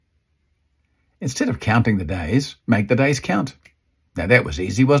Instead of counting the days, make the days count. Now that was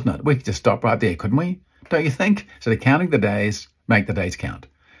easy, wasn't it? We could just stop right there, couldn't we? Don't you think? Instead of counting the days, make the days count.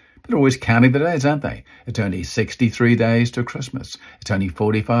 But always counting the days, aren't they? It's only 63 days till Christmas. It's only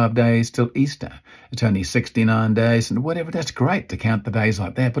 45 days till Easter. It's only 69 days and whatever. That's great to count the days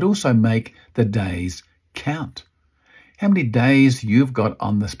like that, but also make the days count. How many days you've got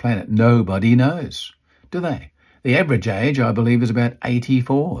on this planet, nobody knows, do they? The average age, I believe, is about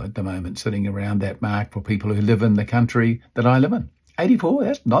 84 at the moment, sitting around that mark for people who live in the country that I live in. 84,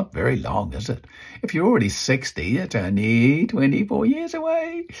 that's not very long, is it? If you're already 60, it's only 24 years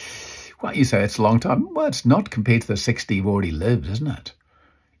away. Well, you say it's a long time. Well, it's not compared to the 60 you've already lived, isn't it?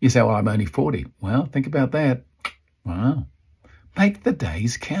 You say, well, I'm only 40. Well, think about that. Wow. Make the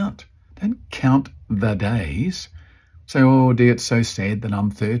days count. Don't count the days. Say, oh dear, it's so sad that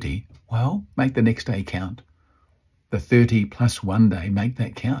I'm 30. Well, make the next day count. The 30 plus one day, make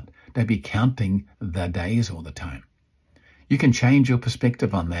that count. Don't be counting the days all the time. You can change your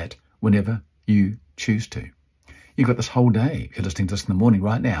perspective on that whenever you choose to. You've got this whole day, if you're listening to this in the morning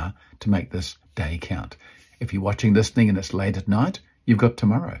right now, to make this day count. If you're watching this thing and it's late at night, you've got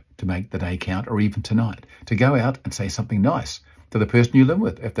tomorrow to make the day count, or even tonight, to go out and say something nice to the person you live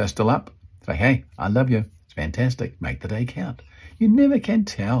with. If they're still up, say, hey, I love you. It's fantastic. Make the day count. You never can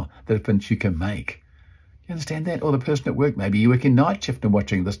tell the difference you can make. You understand that? Or the person at work, maybe you work in night shift and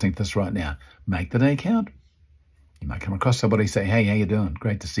listening to this right now. Make the day count. You might come across somebody and say, hey, how you doing?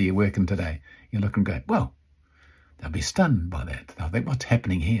 Great to see you working today. You're looking great. Well, they'll be stunned by that. They'll think, what's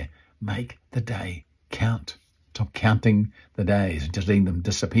happening here? Make the day count. Stop counting the days and just letting them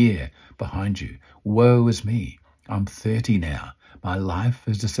disappear behind you. Woe is me. I'm 30 now. My life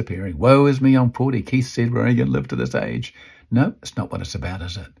is disappearing. Woe is me. I'm 40. Keith said we're only going to live to this age. No, it's not what it's about,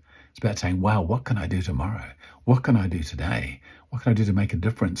 is it? It's about saying, wow, what can I do tomorrow? What can I do today? What can I do to make a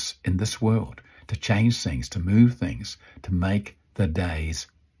difference in this world? To change things, to move things, to make the days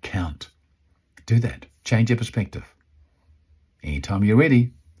count. Do that. Change your perspective. Anytime you're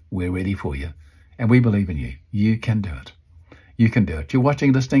ready, we're ready for you. And we believe in you. You can do it. You can do it. You're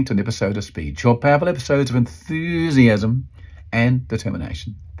watching, listening to an episode of Speed. Short, powerful episodes of enthusiasm and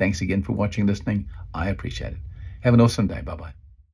determination. Thanks again for watching, listening. I appreciate it. Have an awesome day. Bye-bye.